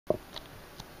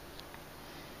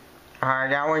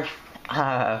That was,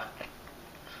 I'm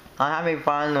having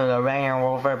fun with the Range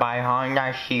Rover by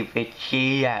Honda Civic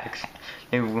CX.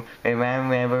 It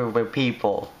ran over with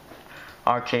people.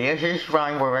 Okay, this is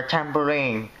fun with a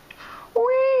trampoline.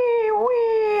 Wee,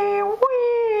 wee,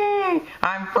 wee!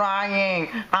 I'm flying!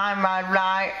 I'm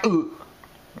alive! Ooh.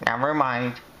 Never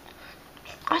mind.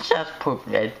 I just pooped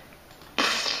it.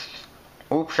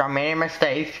 Oops, I made a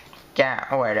mistake.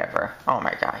 Yeah, whatever. Oh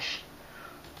my gosh.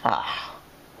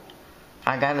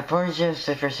 I got the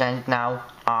 46% now.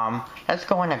 Let's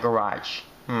go in the garage.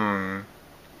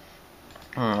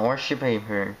 Where should we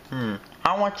be?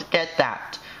 I want to get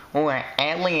that. An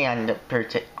alien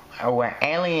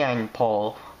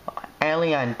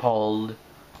alien pole.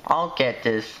 I'll get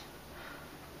this.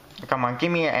 Come on,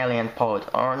 give me an alien pole.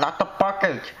 Or not the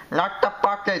bucket. Not the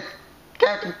bucket.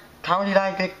 How did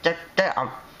I get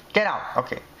out? Get out.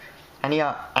 Okay. I need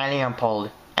an alien pole.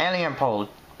 Alien pole.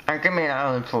 And give me an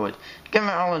alien food. Give me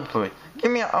an alien food.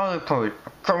 Give me an alien food.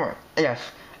 Come on.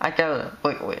 Yes. I got it.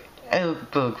 Wait. Alien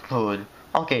food.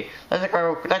 Okay. Let's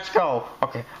go. Let's go.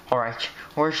 Okay. Alright.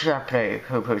 Where should I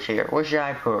put here? Where should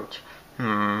I put?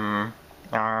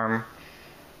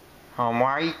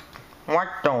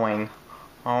 What doing?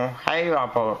 Oh, hey,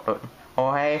 Alpod.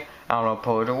 Oh, hey,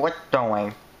 Alpod. What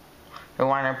doing? You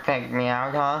wanna pick me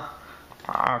out, huh?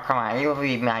 Oh, come on, you'll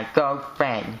be my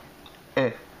girlfriend.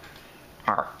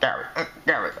 Oh, there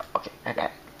we go. Okay, I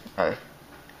got it.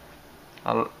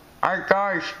 Hey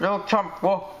guys, look some,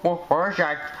 where's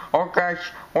that? Oh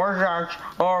gosh, where's that?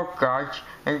 Oh gosh,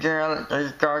 there's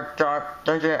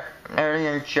an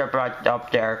alien ship right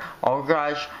up there. Oh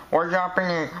gosh, what's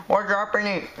happening? What's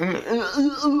happening?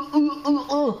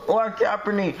 What's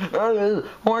happening?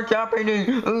 What's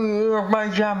happening?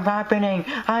 What's happening?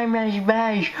 I'm in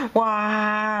space.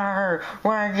 Wow!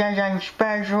 What is in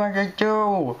space? What to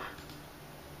do?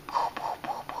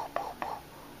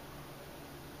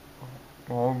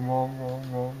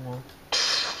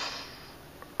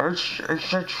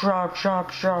 It's a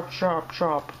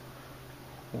shop.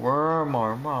 Where am I?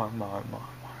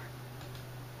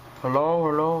 Hello?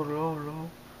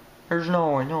 There's no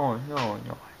one.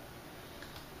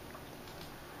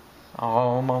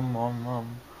 Oh,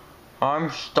 I'm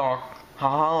stuck.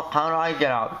 How do I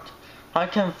get out? I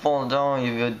can fall down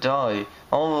if you die.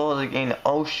 Although in the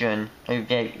ocean,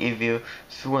 if you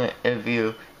swim, if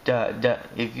you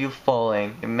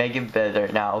falling, you make it better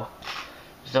now.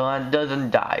 So it doesn't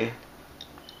die.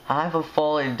 I have a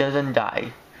fall, it doesn't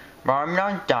die. But I'm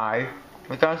not die,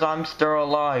 because I'm still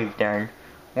alive then.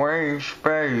 We're in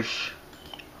space.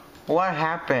 What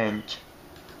happened?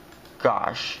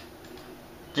 Gosh.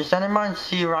 Does anyone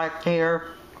see right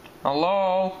here?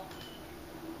 Hello?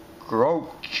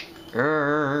 Groach.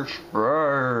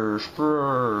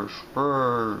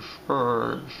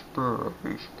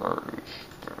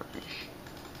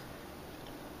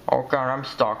 Oh god, I'm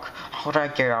stuck. How do I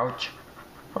get out?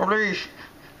 Please,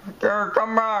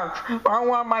 come back. I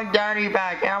want my daddy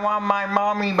back. I want my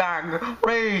mommy back.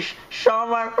 Please,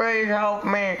 someone please help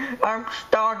me. I'm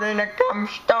stuck in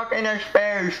a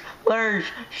space. Please,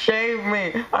 save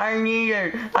me. I need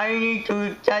it. I need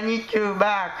you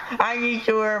back. I need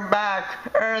you back.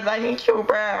 Earth, I need you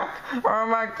back. Oh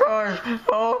my gosh,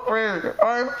 help me.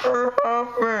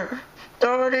 Help me.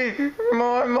 Daddy,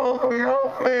 my mommy,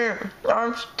 help me!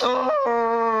 I'm stuck!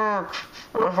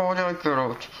 How do I get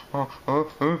out?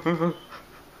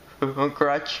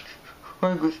 Crutch.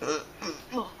 Good.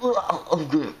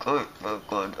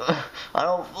 I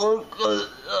don't feel good.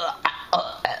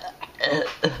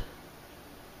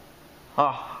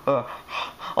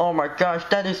 Oh my gosh,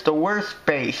 that is the worst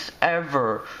space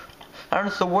ever. That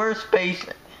is the worst space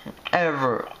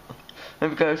ever.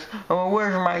 Because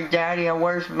where's my daddy and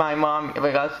where's my mommy?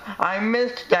 Because I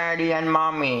missed daddy and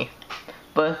mommy,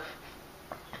 but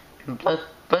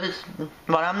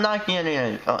I'm not getting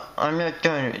it. I'm not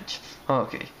getting it.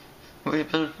 Okay,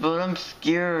 but I'm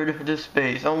scared of this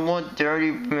space. I want daddy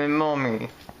and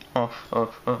mommy.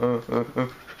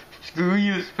 Screw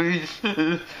you, space.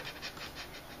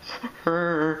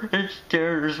 It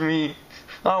scares me.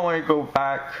 I want to go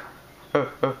back.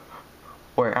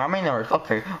 Wait, I'm in Earth.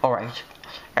 Okay, alright.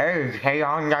 Hey,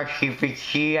 on that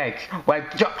CVCX. Wait,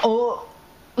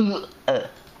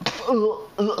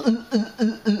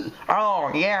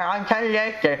 oh, yeah, I'm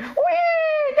connected.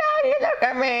 Whee! Daddy, look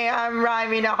at me. I'm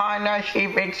driving a Honda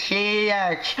Civic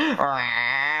CX.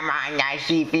 Honda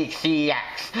Civic CX.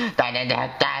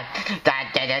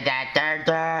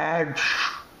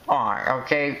 Alright,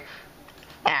 okay.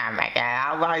 Oh my god,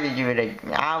 I want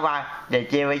to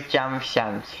do it some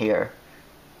sums here.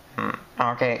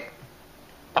 Okay.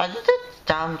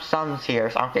 Some sums here.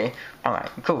 Okay.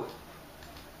 Alright, cool.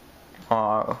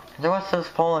 What's this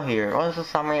pole here? What's this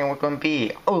something we're gonna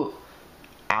be? Oh,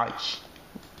 ouch.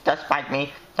 That spiked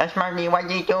me. That spiked me. What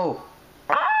did you do?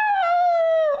 Ah!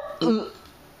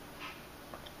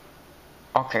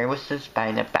 Okay, what's this by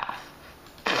in the bath?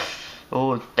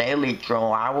 Oh, daily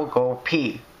drill. I will go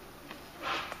pee.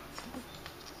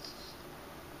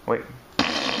 Wait.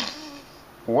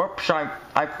 Whoops,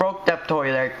 I broke that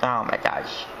toilet. Oh my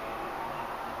gosh.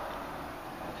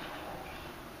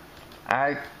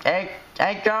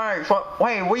 Hey guys,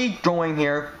 wait, what are you doing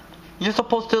here? You're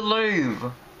supposed to leave.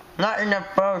 Not in the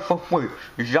first. Wait,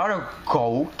 is that a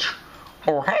goat?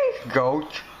 Oh hey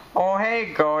goat. Oh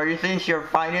hey goat, is this your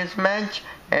finest match?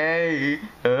 Hey,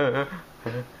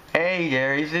 hey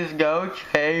there, is this goat?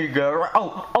 Hey goat.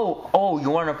 Oh, you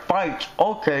wanna fight?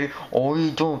 Okay. Oh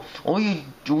you don't.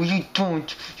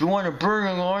 You wanna bring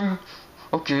it on?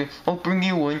 Okay, I'll bring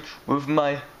you in with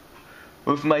my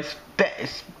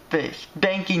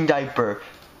spanking diaper.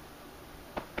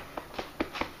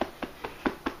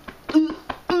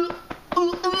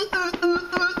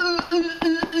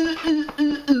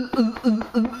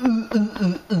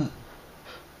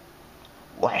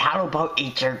 Well, how about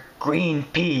eat your green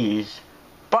peas?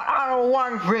 But I don't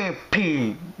want green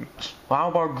peas. How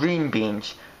about green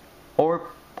beans? Or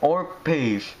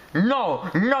peas? No,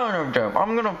 none of them.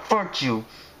 I'm gonna fuck you.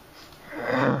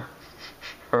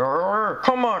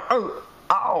 Come on.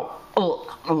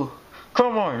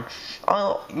 Come on.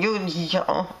 I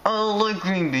don't like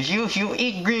green beans. You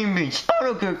eat green beans. I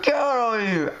don't care. Get out of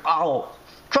here. Ow.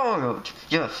 Come out.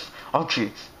 Yes.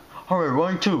 Okay. Alright,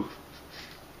 1, 2.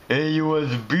 Hey, you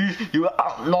was a beast.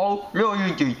 No,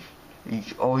 you did.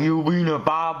 Oh, you being a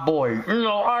bad boy.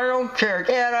 No, I don't care.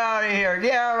 Get out of here.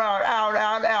 Get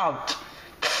out.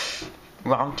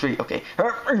 Round 3. Okay.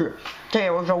 Okay,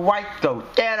 it was a white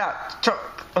goat. Get out.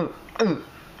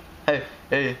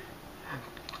 Hey,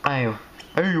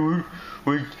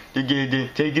 we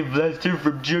take a blaster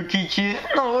from Chucky Cheese?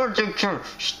 No, that's okay.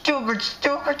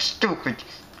 Stupid.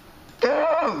 Get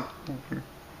out.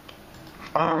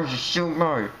 Oh, shoot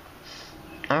my.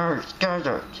 Oh, get out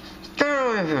of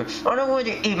here. I don't want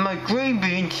to eat my green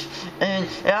beans. And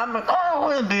I'm like, I don't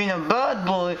want to be a bad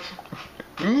boy.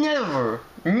 Never.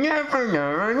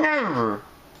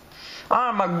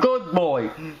 I'm a good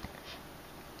boy.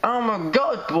 I'm a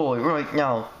good boy right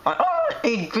now. I don't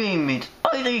eat green beans.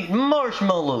 I eat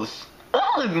marshmallows.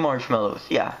 I like marshmallows,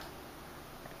 yeah.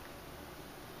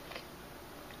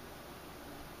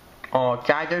 Oh,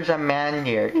 guys, there's a man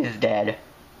here. He's dead.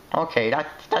 Okay,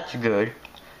 that's good.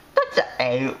 That's an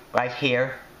A right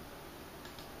here.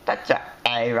 That's an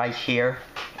A right here.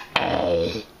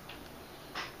 A.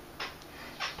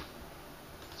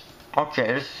 Okay,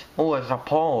 there's a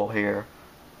pole here.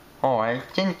 Alright,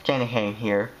 didn't get anything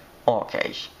here.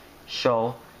 Okay,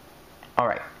 so,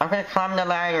 alright, I'm gonna climb the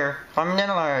ladder.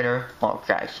 Oh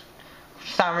gosh,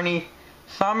 somebody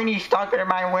stuck in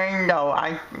my window.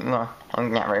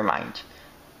 Never mind.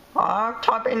 I'm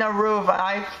topping the roof.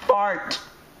 I fart.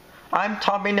 I'm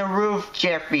topping the roof,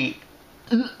 Jeffy.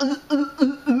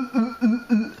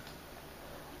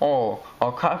 Oh,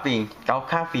 a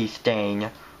coffee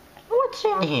stain. What's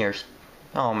in here?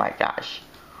 Oh my gosh.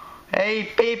 Hey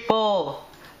people!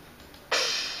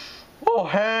 Oh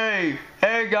hey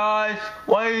guys,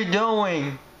 what are you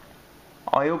doing?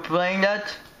 Are you playing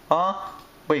that? Huh?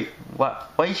 Wait,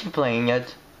 what is you playing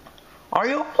it? Are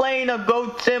you playing a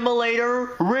goat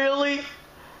simulator? Really?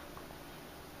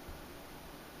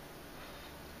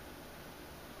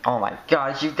 Oh my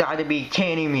gosh, you gotta be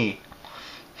kidding me.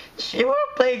 You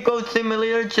wanna play goat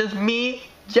simulator, just me,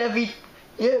 Jeffy?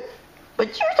 Yeah.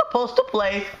 But you're supposed to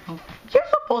play. You're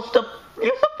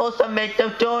supposed to make the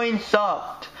doing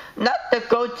soft, not the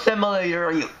goat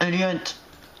simulator, you idiot.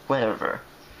 Whatever.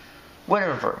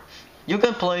 You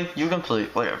can play.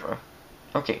 Whatever.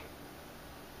 Okay.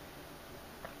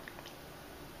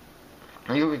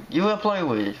 You can play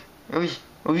with it. Are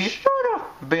you sure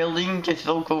of building this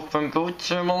logo from Goat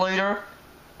Simulator?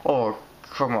 Oh,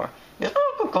 come on. It's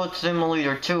like a Goat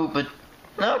Simulator too, but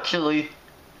actually.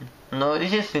 No,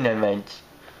 this is an event.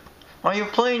 Are you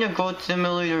playing a Goat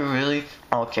Simulator really?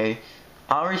 Okay.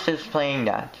 Iris is playing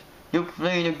that. You're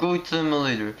playing a Goat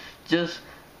Simulator. Just,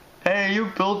 hey,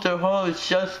 you built a house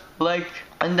just like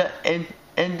in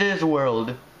this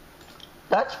world.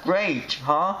 That's great,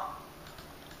 huh?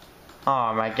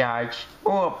 Oh my gosh.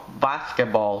 Oh,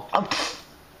 basketball.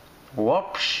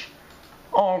 Whoops.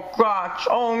 Oh gosh.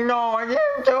 Oh no, I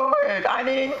didn't do it. I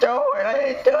didn't do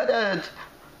it.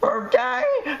 Okay,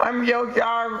 I'm so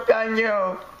sorry on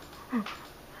you.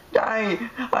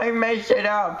 I messed it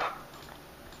up.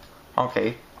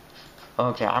 Okay,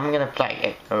 I'm gonna play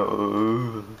it.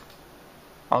 Oh.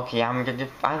 Okay, I'm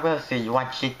gonna see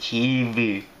watch the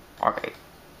TV. Okay.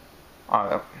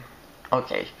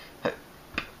 Okay.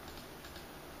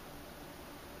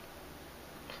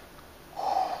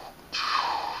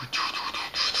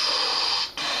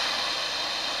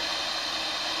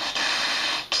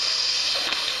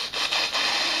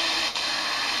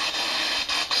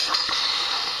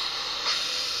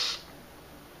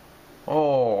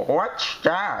 Oh, what's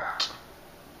that?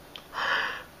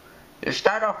 Is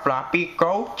that a floppy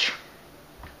goat?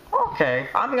 Okay,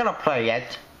 I'm gonna play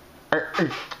it.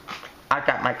 I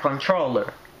got my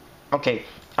controller. Okay,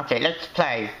 let's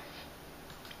play.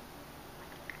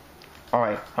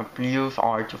 Alright, I use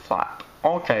R to flap.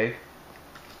 Okay,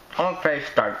 I'm gonna play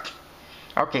start.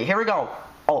 Okay, here we go.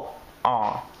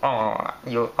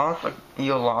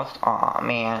 You lost. Aw,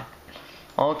 man.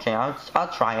 Okay, I'll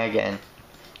try again.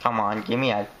 Come on, give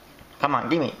me. Come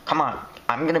on.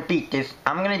 I'm gonna beat this.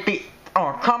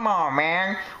 Oh, come on,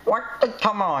 man.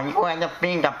 Come on. You end up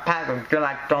being a pattern.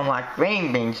 Don't like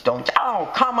green beans, don't you? Oh,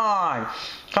 come on.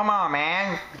 Come on,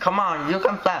 man. Come on, you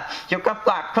can flap.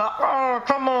 Oh,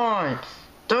 come on.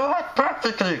 Do it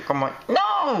perfectly. Come on.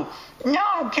 No,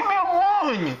 give me a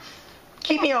one.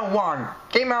 Give me a one.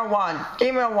 Give me a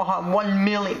 1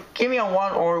 million. Give me a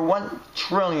 1 or 1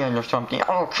 trillion or something.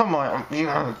 Oh, come on.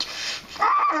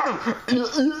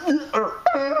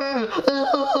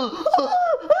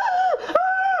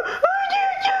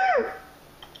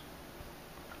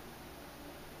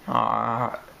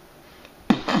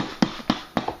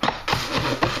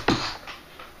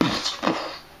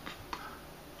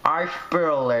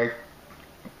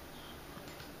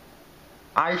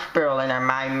 I spilled and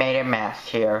I made a mess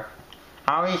here.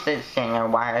 How is this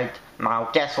singing wild? Now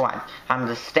guess what? I'm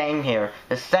just staying here.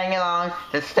 Just sing along.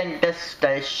 Just sing the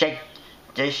shake.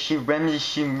 The rim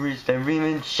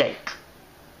and shake.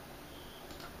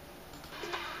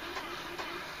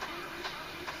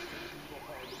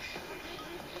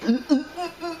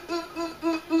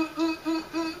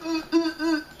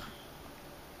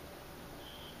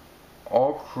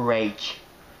 Oh great.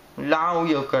 Now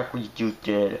look at what you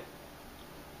did.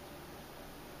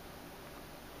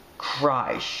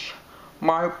 Crush.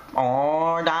 I'm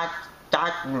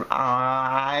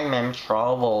in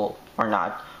trouble or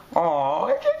not. Oh,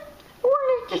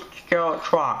 what is this girl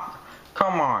truck?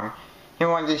 Come on. You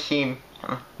want to see,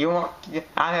 I don't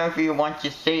know if you want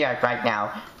to see it right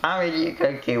now. I'm really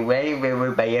going to get way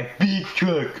by a big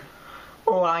truck.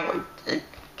 Oh,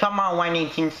 come on,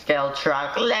 118 scale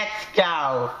truck. Let's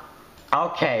go.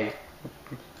 Okay,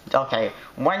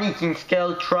 118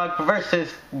 scale truck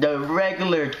versus the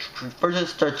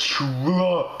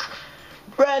truck.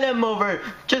 Run him over.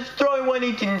 Just throw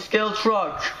 118 scale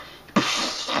truck.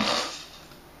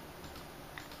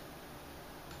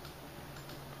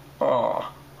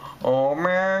 Oh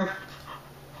man.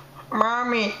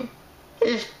 Mommy.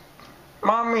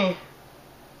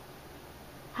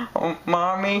 Oh,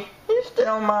 Mommy. He's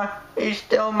still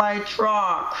my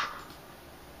truck.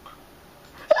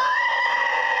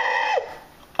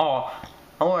 Oh,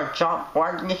 jump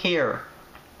right here.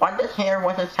 What is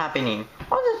happening?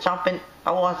 What's happening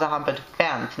to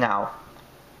fans now?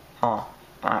 Oh,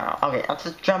 okay, that's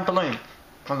a trampoline.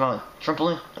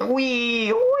 Trampoline.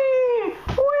 Wee.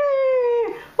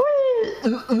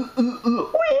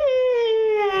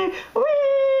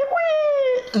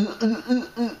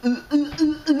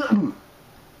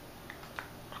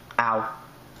 Ow.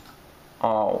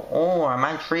 Oh, I'm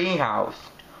at treehouse.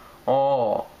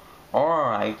 Oh,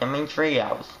 alright, I'm in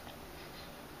treehouse.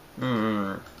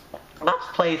 That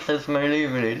place is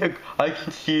really. Look, I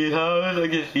can see house, I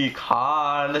can see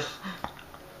cars.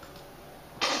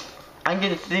 I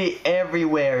can see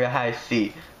everywhere I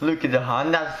see. Look at the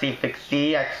Honda Civic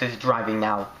CX is driving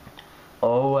now.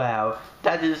 Oh wow,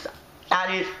 that is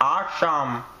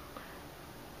awesome.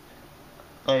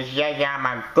 Yeah, I'm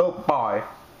a good boy.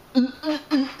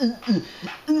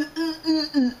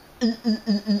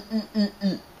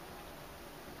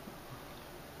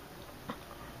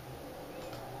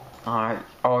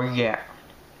 Oh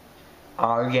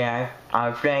yeah,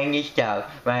 I'm playing this stuff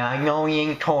with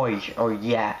annoying toys. Oh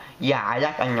yeah, I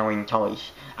like annoying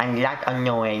toys. I like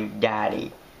annoying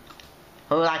daddy.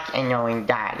 Who likes annoying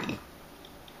daddy?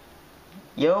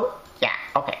 You? Yeah,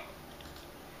 okay.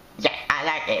 Yeah, I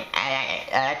like it.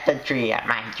 I like the tree,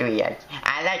 my tree.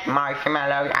 I like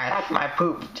marshmallows. I like my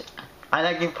poop. I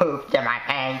like the poop in my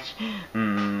pants.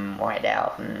 What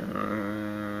else?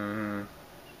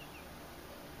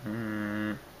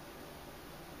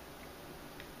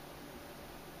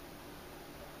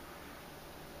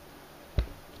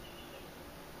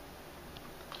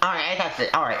 Alright, that's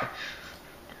it. Alright.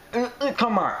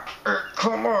 Come on.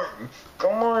 Come on.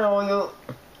 Come on, Oil.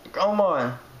 Come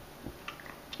on.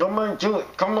 Come on, do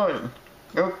it. Come on.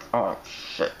 Oh,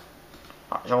 shit.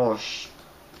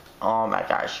 Oh my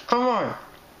gosh. Come on.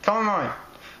 Come on.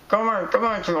 Come on, come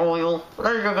on, Oil.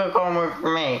 You're gonna come with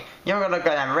me. You're gonna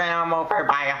get ran over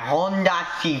by a Honda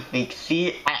Civic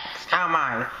CX. Come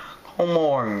on. Come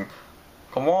on.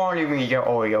 Come on, Mr.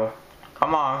 Oil.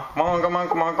 Come on. Come on, come on,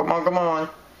 come on, come on, come on.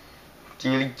 Do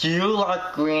you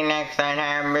like green eggs and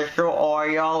ham, Mr.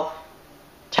 Oil?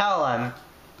 Tell him.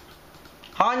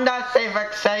 Honda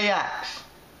Civic CX.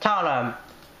 Tell him.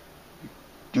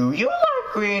 Do you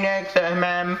like green eggs and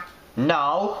ham?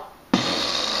 No.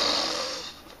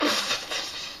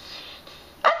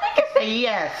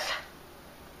 Yes.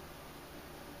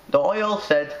 The Oil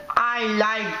said, I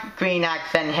like green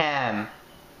eggs and ham.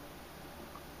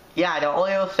 Yeah, the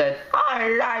Oil said, I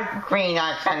like green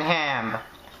eggs and ham.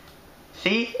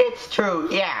 See, it's true,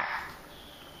 yeah.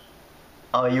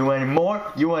 Oh, you want more?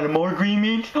 You want more green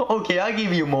meat? Okay, I'll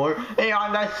give you more. Hey,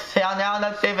 on the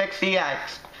Civic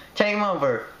CX. Take him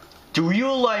over. Do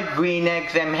you like green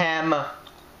eggs and ham?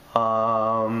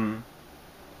 I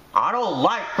don't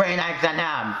like green eggs and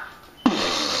ham.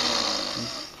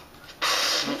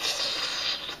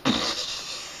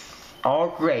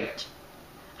 Oh, great.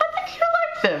 I think he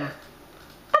likes him.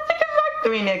 I think I like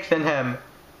green eggs and ham.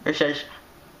 He says,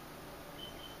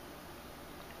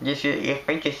 I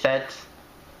think he said,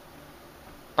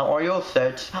 the Oil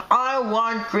said, I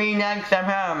want green eggs and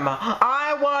ham.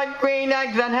 I want green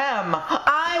eggs and ham.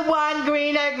 I want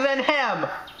green eggs and ham.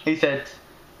 He said,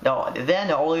 no, then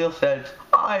the Oil said,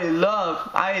 I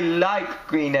like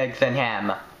green eggs and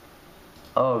ham.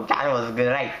 Oh, that was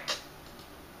great.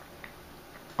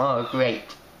 Oh, great.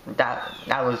 That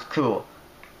was cool.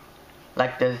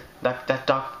 Like the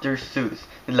Dr. Seuss.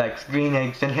 He likes green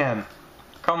eggs and ham.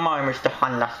 Come on, Mr.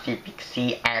 Honda Civic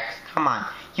CX. Come on.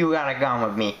 You gotta go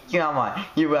with me. Come on.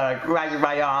 You gotta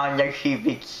ride on the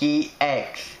Civic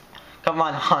CX. Come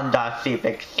on, Honda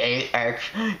Civic CX.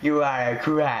 You gotta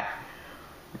crack.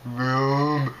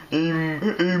 Mom,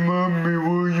 hey mommy,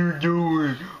 what are you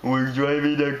doing? We're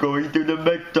driving and going to the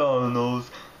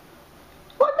McDonald's.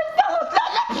 What McDonald's?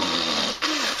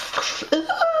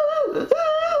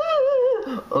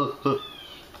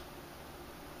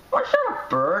 What's that, a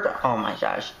bird? Oh my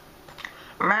gosh.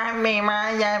 Mommy,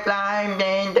 I'm flying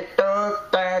in the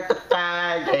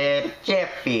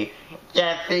Jeffy.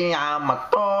 Jeffy, I'm a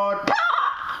god.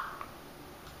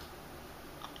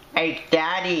 Hey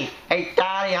daddy,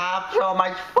 have so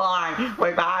much fun.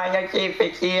 We're buying a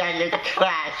Civic and it's a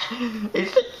crash.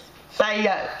 Say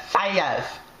yes.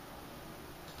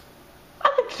 I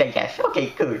think say yes.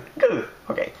 Okay, good.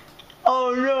 Okay.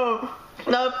 Oh no,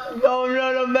 not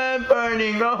a man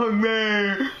burning. Oh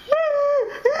man.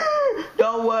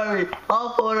 Don't worry,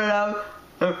 I'll pull it out.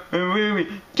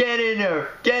 Get in there.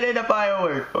 Get in the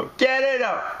firework. Get in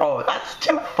there. Oh, that's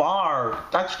too far.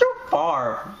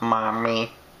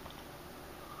 Mommy.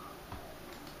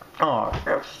 Oh,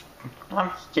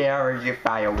 I'm scared of your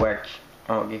fireworks.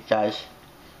 Oh, you guys.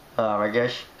 I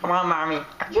guess. Come on, mommy.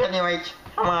 Anyways,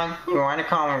 come on. You wanna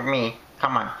come with me?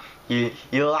 Come on. You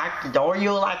like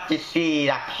to see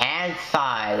the hand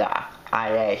side. I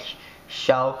guess.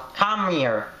 So come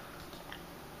here.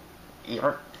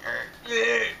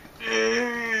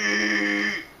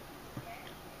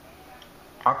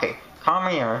 Okay,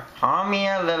 come here,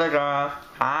 little girl.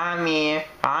 Come here,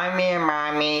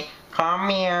 mommy. Come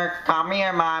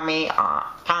here, mommy.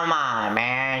 Come on,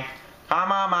 man.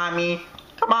 Come on, mommy.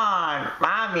 Come on,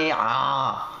 mommy.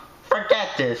 Forget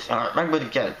this. I'm gonna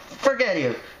get it. Forget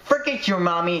you. Forget your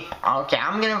mommy. Okay,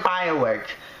 I'm gonna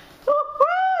fireworks.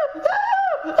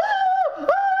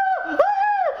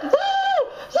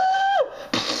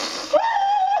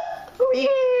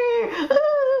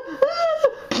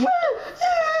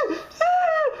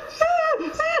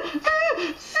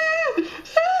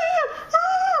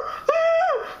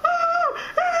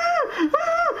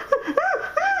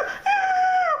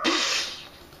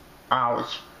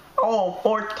 Ouch. Oh,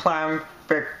 Fort Clan,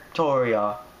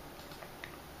 Victoria.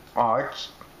 Arch,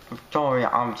 Victoria,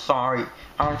 I'm sorry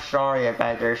if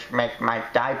I just make my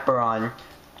diaper on.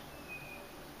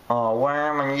 Oh, where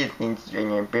am I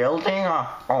in a building?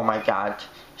 Oh my god.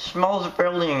 Smells of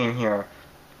building in here.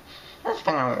 What's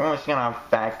gonna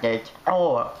affect it?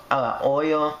 Oh,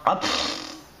 oil.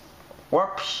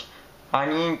 Whoops. I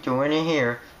didn't do any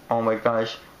here. Oh my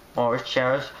gosh. Oh,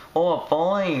 chairs. Oh,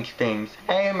 falling things.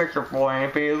 Hey, Mr. Boy,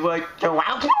 if you like to...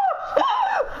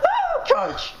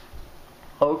 Gosh.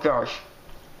 Oh gosh.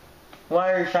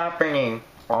 What is happening?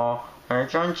 Oh, I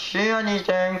can't see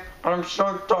anything. I'm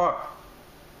so dark.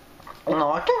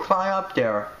 No, I can fly up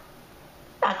there.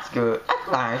 That's good.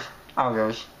 That's nice. I'll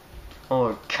go.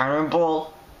 Oh,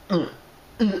 cannonball. No,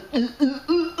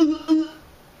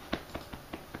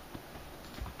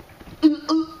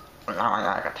 I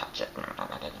gotta touch it.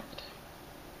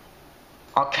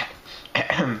 Okay.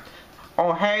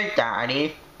 Oh, hey,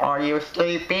 Daddy. Are you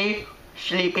sleepy?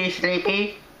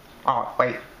 Sleepy? Oh,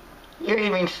 wait. You're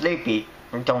even sleepy,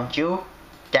 don't you?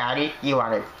 Daddy, you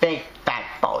are a big fat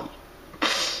boy.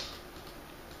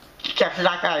 Just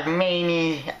like a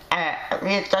mini,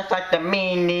 it's just like the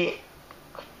mini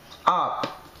up.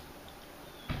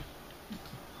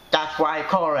 That's why I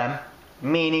call him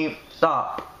mini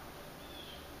up.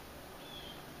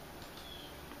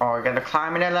 Oh, we're gonna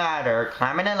climb in a ladder.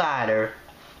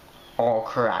 Oh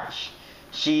Christ.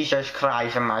 Jesus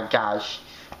Christ, oh my gosh.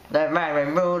 Let me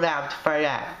rule out for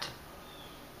that.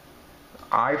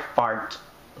 I fart.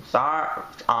 Sorry,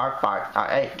 I fart.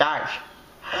 Hey, guys.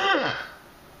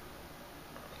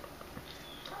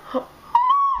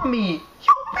 Mommy, you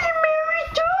be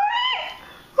married to me?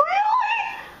 Really?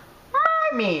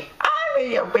 Mommy,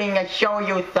 I'm gonna show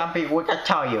you something we can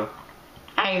tell you.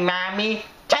 Hey, Mommy,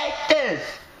 take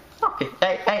this. Okay,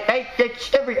 hey,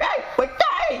 Jeffy, hey, wait,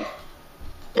 Daddy!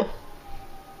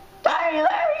 Daddy,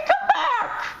 Larry, come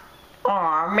back!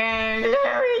 Aw, man,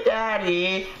 Larry,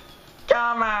 Daddy.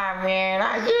 Come on, man,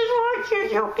 I just want you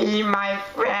to be my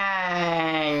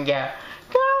friend.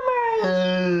 Come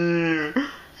on.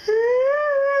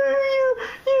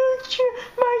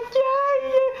 My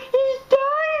daddy, he's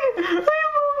dying. I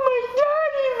want my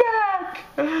daddy back.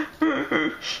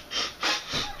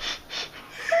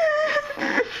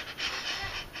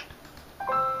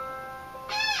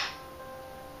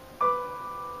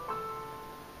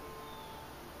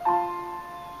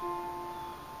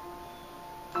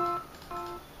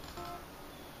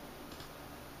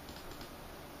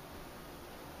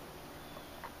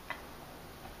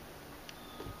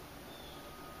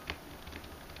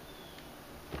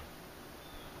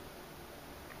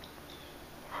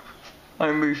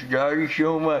 I miss Daddy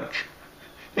so much.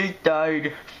 He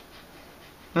died.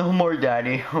 No more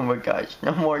Daddy. Oh my gosh.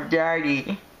 No more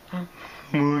Daddy. Oh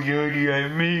Daddy, I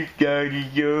miss Daddy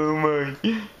so much.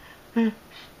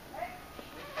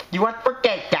 You want to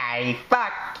forget Daddy?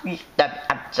 Fuck. I'm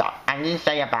sorry. I didn't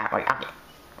say it backward. Okay.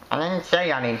 I didn't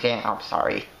say anything. I'm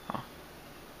sorry.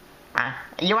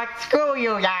 You want screw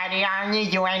you, Daddy. I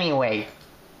need you anyway.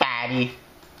 Daddy.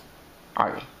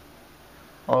 Okay.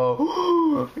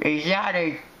 Oh, is that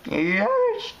a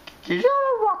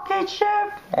rocket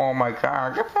ship? Oh my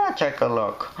god, I'm gonna take a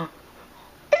look.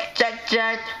 It's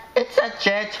a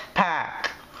jetpack.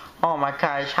 Oh my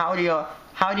gosh, how do you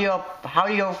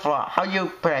fly? How do you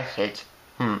press it?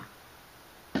 Come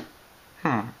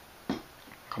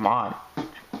on.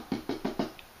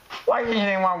 Why isn't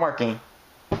anyone working?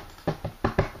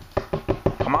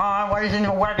 Come on, why isn't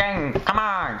it working? Come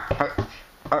on.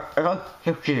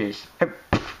 Here it is.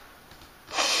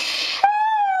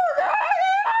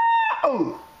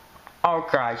 Oh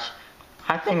gosh,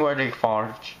 I think we're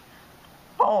default.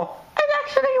 Oh, it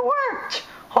actually worked!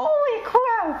 Holy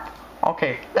crap!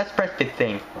 Okay, let's press this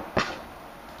thing.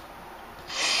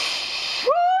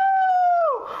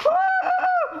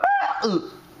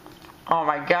 Oh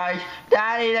my gosh,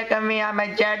 Daddy, look at me, I'm a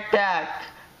jetpack.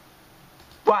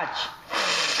 Watch.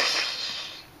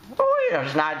 Oh,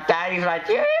 it's not Daddy's right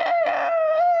here.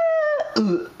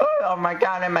 Oh my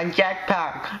god, I'm a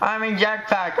jetpack.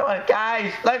 Oh,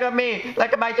 guys, look at me.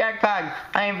 Look at my jetpack.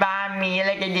 I'm mommy. Look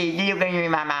at this. You can be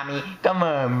my mommy. Come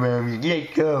on, mommy.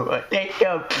 Let's go.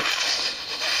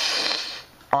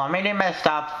 Oh, I'm really messed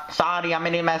up. Sorry, I'm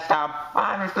really messed up.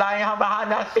 I'm flying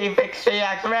behind the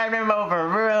C6CX. Run him over.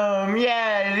 Room.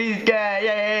 Yeah, this guy.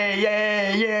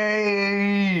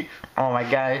 Yay. Oh my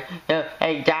god.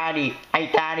 Hey, Daddy,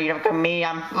 look at me.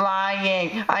 I'm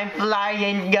flying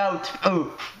goat.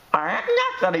 Ooh. I'm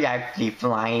not really actually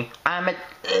flying. I'm a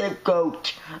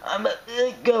goat.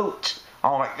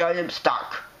 Oh my god, I'm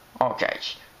stuck. Okay.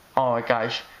 Oh my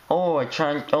gosh. Oh, it's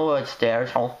stairs.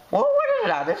 Oh, what is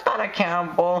that? It's not a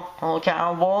cannonball. Oh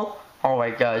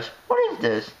my gosh. What is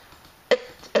this?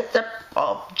 It's a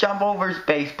jump over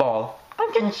baseball.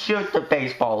 I can shoot the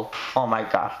baseball. Oh my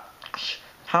gosh.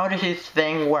 How does this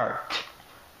thing work?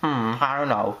 I don't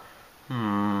know.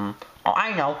 Oh,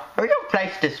 I know. We're gonna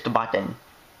place this button.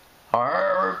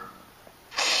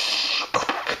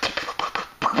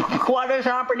 What is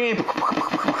happening?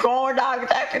 Oh,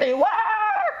 that's actually work!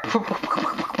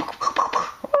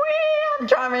 I'm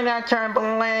driving that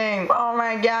trampoline. Oh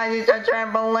my god, it's a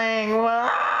trampoline. Wow.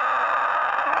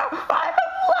 I'm a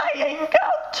flying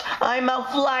goat. I'm a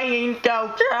flying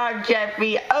goat. Oh,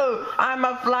 Jeffy. Oh, I'm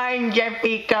a flying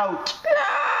Jeffy goat.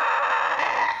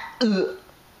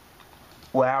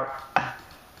 Well, that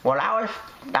was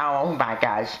bad,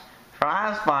 guys. So that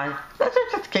was fun. Let's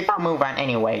just keep on moving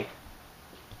anyway.